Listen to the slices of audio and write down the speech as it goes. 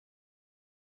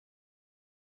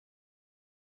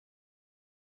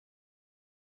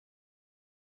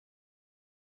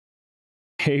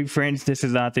Hey friends, this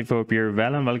is Atif. Hope you're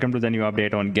well and welcome to the new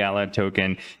update on GALA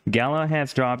token. GALA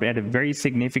has dropped at a very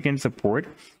significant support,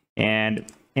 and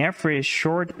after a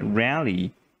short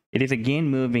rally, it is again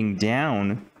moving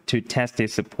down to test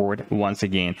this support once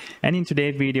again. And in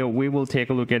today's video, we will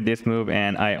take a look at this move,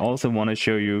 and I also want to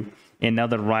show you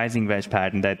another rising wedge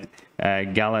pattern that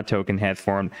GALA token has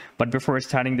formed. But before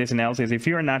starting this analysis, if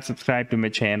you are not subscribed to my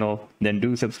channel, then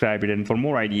do subscribe it. And for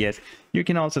more ideas, you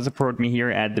can also support me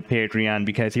here at the Patreon,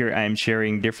 because here I am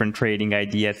sharing different trading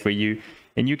ideas for you,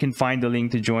 and you can find the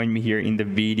link to join me here in the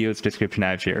video's description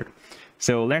I've shared.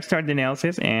 So let's start the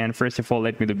analysis, and first of all,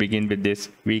 let me begin with this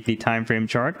weekly time frame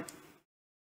chart.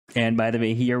 And by the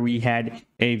way, here we had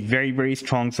a very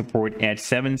strong support at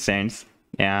 7 cents.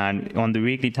 And on the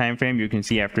weekly time frame, you can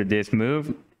see after this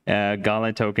move,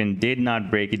 GALA token did not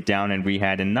break it down, and we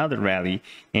had another rally.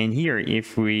 And here,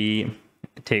 if we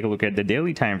take a look at the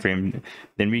daily time frame,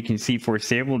 then we can see for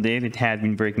several days it has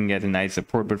been breaking as a nice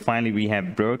support, but finally we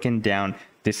have broken down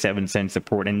the 7 cent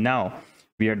support, and now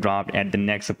we are dropped at the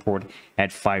next support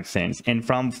at 5 cents. And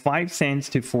from 5 cents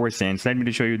to 4 cents, let me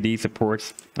show you these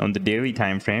supports on the daily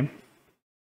time frame.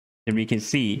 And we can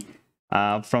see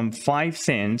from 5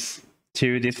 cents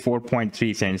to this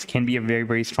 4.3 cents can be a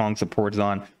very strong support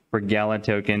zone for GALA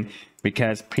token,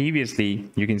 because previously,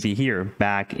 you can see here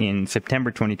back in September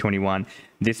 2021,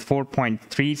 this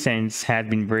 4.3 cents had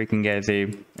been breaking as a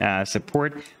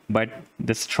support, but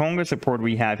the strongest support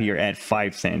we have here at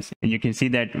 5 cents. And you can see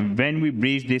that when we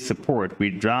breached this support, we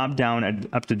dropped down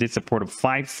up to this support of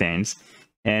 5 cents,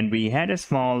 and we had a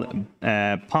small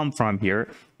pump from here,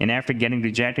 and after getting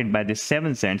rejected by the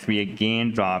 7 cents, we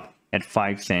again dropped at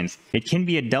 5 cents. It can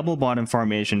be a double bottom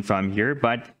formation from here,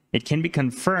 but it can be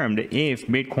confirmed if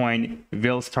Bitcoin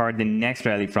will start the next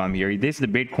rally from here. This is the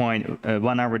Bitcoin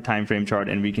 1 hour time frame chart,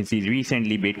 and we can see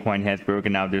recently Bitcoin has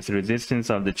broken out this resistance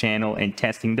of the channel and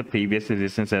testing the previous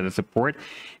resistance as a support.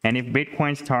 And if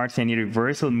Bitcoin starts any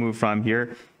reversal move from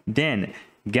here, then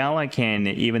GALA can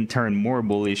even turn more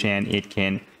bullish, and it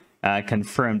can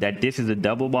confirm that this is a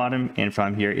double bottom, and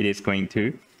from here it is going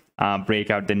to break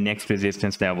out the next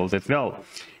resistance levels as well.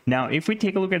 Now, if we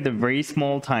take a look at the very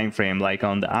small time frame, like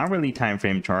on the hourly time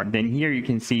frame chart, then here you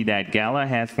can see that GALA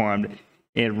has formed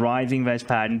a rising wedge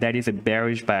pattern that is a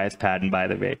bearish bias pattern, by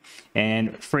the way.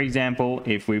 And for example,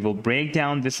 if we will break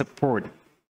down the support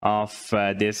of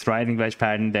this rising wedge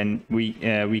pattern, then we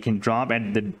can drop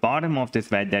at the bottom of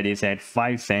this wedge that is at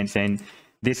 5 cents, and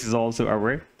this is also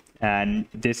our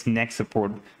this next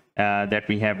support that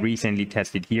we have recently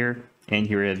tested here and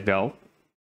here as well.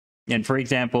 And for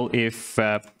example, if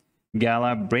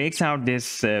GALA breaks out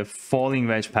this falling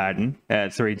wedge pattern,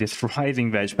 this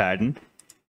rising wedge pattern,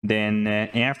 then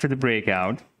after the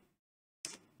breakout,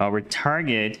 our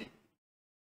target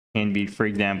can be, for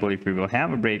example, if we will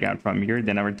have a breakout from here,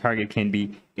 then our target can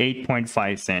be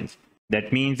 8.5 cents.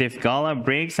 That means if GALA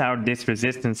breaks out this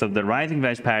resistance of the rising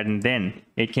wedge pattern, then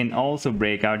it can also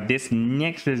break out this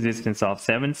next resistance of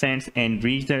 7 cents and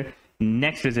reach the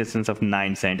next resistance of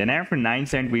 9 cents. And after 9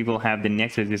 cents, we will have the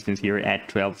next resistance here at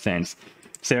 12 cents.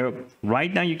 So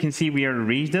right now you can see we are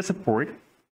reached the support,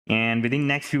 and within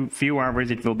next few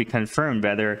hours it will be confirmed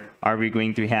whether are we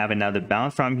going to have another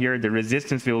bounce from here. The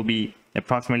resistance will be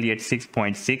approximately at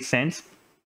 6.6 cents,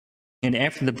 and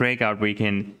after the breakout we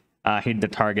can hit the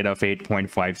target of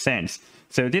 8.5 cents.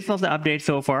 So this was the update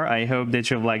so far. I hope that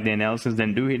you've liked the analysis.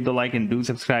 Then do hit the like and do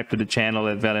subscribe to the channel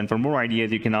as well. And for more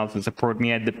ideas, you can also support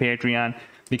me at the Patreon,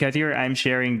 because here I'm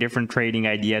sharing different trading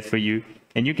ideas for you.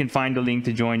 And you can find the link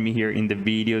to join me here in the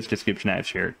video's description I've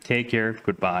shared. Take care.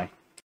 Goodbye.